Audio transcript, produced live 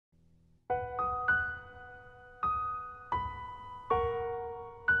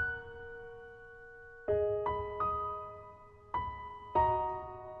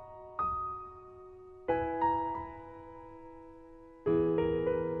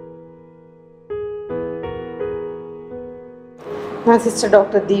My sister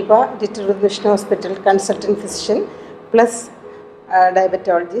Dr.Deepa, registered with Mission Hospital, consultant physician plus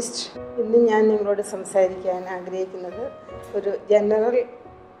diabetologist. ഇന്ന് ഞാൻ നിങ്ങളോട് സംസാരിക്കാൻ ആഗ്രഹിക്കുന്നത് ഒരു ജനറൽ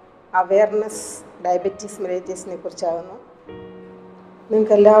അവയർനെസ് ഡയബറ്റീസ് മെലിറ്റസിനെ കുറിച്ചാകുന്നു.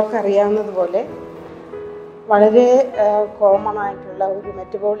 നിങ്ങൾക്ക് എല്ലാവർക്കും അറിയാവുന്നതുപോലെ വളരെ കോമൺ ആയിട്ടുള്ള ഒരു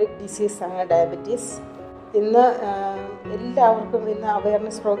മെറ്റബോളിക് ഡിസീസാണ് ഡയബറ്റീസ്. ഇന്ന് എല്ലാവർക്കും ഇന്ന്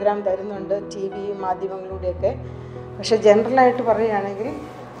അവയർനെസ് പ്രോഗ്രാം തരുന്നുണ്ട് ടി വി മാധ്യമങ്ങളിലൂടെയൊക്കെ. പക്ഷേ ജനറലായിട്ട് പറയുകയാണെങ്കിൽ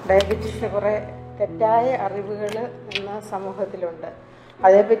ഡയബറ്റീസിന് കുറേ തെറ്റായ അറിവുകൾ ഇന്ന് സമൂഹത്തിലുണ്ട്.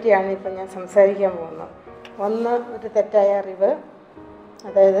 അതേപ്പറ്റിയാണ് ഇപ്പം ഞാൻ സംസാരിക്കാൻ പോകുന്നത്. ഒരു തെറ്റായ അറിവ്,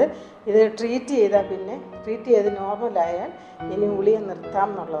 അതായത് ഇത് ട്രീറ്റ് ചെയ്ത് നോർമലായാൽ ഇനി ഗുളിക നിർത്താം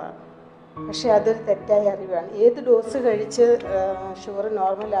എന്നുള്ളതാണ്. പക്ഷേ അതൊരു തെറ്റായ അറിവാണ്. ഏത് ഡോസ് കഴിച്ച് ഷുഗർ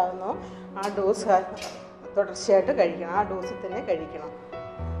നോർമലാകുന്നോ ആ ഡോസ് തുടർച്ചയായിട്ട് കഴിക്കണം, ആ ഡോസിൽ തന്നെ കഴിക്കണം.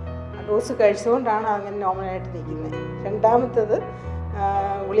 ആ ഡോസ് കഴിച്ചുകൊണ്ടാണ് അങ്ങനെ നോർമലായിട്ട് നിൽക്കുന്നത്. രണ്ടാമത്തത്,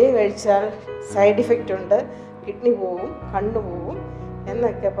 ഗുളിക കഴിച്ചാൽ സൈഡ് ഇഫക്റ്റ് ഉണ്ട്, കിഡ്നി പോവും, കണ്ണ് പോവും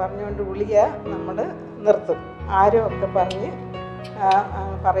എന്നൊക്കെ പറഞ്ഞുകൊണ്ട് ഗുളിക നമ്മൾ നിർത്തും. ആരോ ഒക്കെ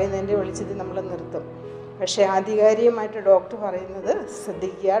പറയുന്നതിൻ്റെ വെളിച്ചത്തിൽ നമ്മൾ നിർത്തും. പക്ഷേ ആധികാരികമായിട്ട് ഡോക്ടർ പറയുന്നത്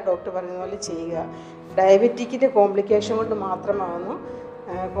ശ്രദ്ധിക്കുക, ഡോക്ടർ പറയുന്ന പോലെ ചെയ്യുക. ഡയബറ്റിക്കിൻ്റെ കോംപ്ലിക്കേഷൻ കൊണ്ട് മാത്രമാകുന്നു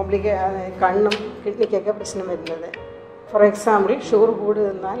കണ്ണും കിഡ്നിക്കൊക്കെ പ്രശ്നം വരുന്നത്. ഫോർ എക്സാമ്പിൾ, ഷുഗർ കൂടി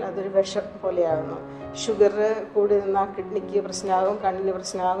നിന്നാൽ അതൊരു വിഷം പോലെയാകുന്നു. ഷുഗർ കൂടി നിന്നാൽ കിഡ്നിക്ക് പ്രശ്നമാകും, കണ്ണിന്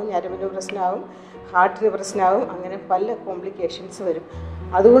പ്രശ്നമാകും, ഞരമ്പിന് പ്രശ്നമാകും, ഹാർട്ടിന് പ്രശ്നമാകും. അങ്ങനെ പല കോംപ്ലിക്കേഷൻസ് വരും.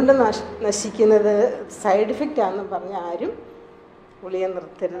 അതുകൊണ്ട് നശിക്കുന്നത് സൈഡ് ഇഫക്റ്റ് ആണെന്ന് പറഞ്ഞ് ആരും ഗുളിക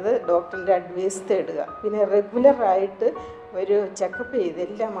നിർത്തരുത്. ഡോക്ടറിൻ്റെ അഡ്വൈസ് തേടുക. പിന്നെ റെഗുലറായിട്ട് ഒരു ചെക്കപ്പ് ചെയ്ത്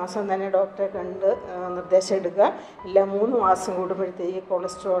എല്ലാ മാസവും തന്നെ ഡോക്ടറെ കണ്ട് നിർദ്ദേശം എടുക്കുക. എല്ലാ 3 മാസം കൂടുമ്പോഴത്തേക്ക്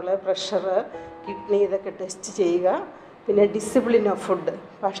കൊളസ്ട്രോള്, പ്രഷർ, കിഡ്നി ഇതൊക്കെ ടെസ്റ്റ് ചെയ്യുക. പിന്നെ ഡിസിപ്ലിൻ ഓഫ് ഫുഡ്,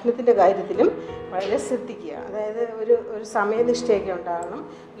 ഭക്ഷണത്തിൻ്റെ കാര്യത്തിലും വളരെ ശ്രദ്ധിക്കുക. അതായത് ഒരു സമയനിഷ്ഠയൊക്കെ ഉണ്ടാകണം.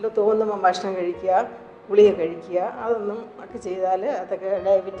 തോന്നുമ്പോൾ ഭക്ഷണം കഴിക്കുക, ഗുളിക കഴിക്കുക, അതൊന്നും ഒക്കെ ചെയ്താൽ അതൊക്കെ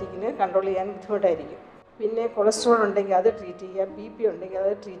ഡയബറ്റിക്കിന് കൺട്രോൾ ചെയ്യാൻ ബുദ്ധിമുട്ടായിരിക്കും. പിന്നെ കൊളസ്ട്രോൾ ഉണ്ടെങ്കിൽ അത് ട്രീറ്റ് ചെയ്യുക, BP ഉണ്ടെങ്കിൽ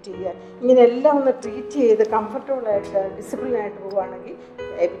അത് ട്രീറ്റ് ചെയ്യുക. ഇങ്ങനെയെല്ലാം ഒന്ന് ട്രീറ്റ് ചെയ്ത് കംഫർട്ടബിളായിട്ട് ഡിസിപ്ലിനായിട്ട് പോവുകയാണെങ്കിൽ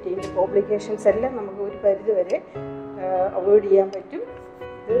ഡയബറ്റീസിൻ്റെ കോംപ്ലിക്കേഷൻസ് എല്ലാം നമുക്ക് ഒരു പരിധി വരെ അവോയ്ഡ് ചെയ്യാൻ പറ്റും.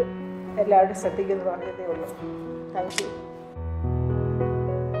 ഇത് എല്ലാവരും ശ്രദ്ധിക്കുന്നത് പറഞ്ഞതേ ഉള്ളൂ. Thank you.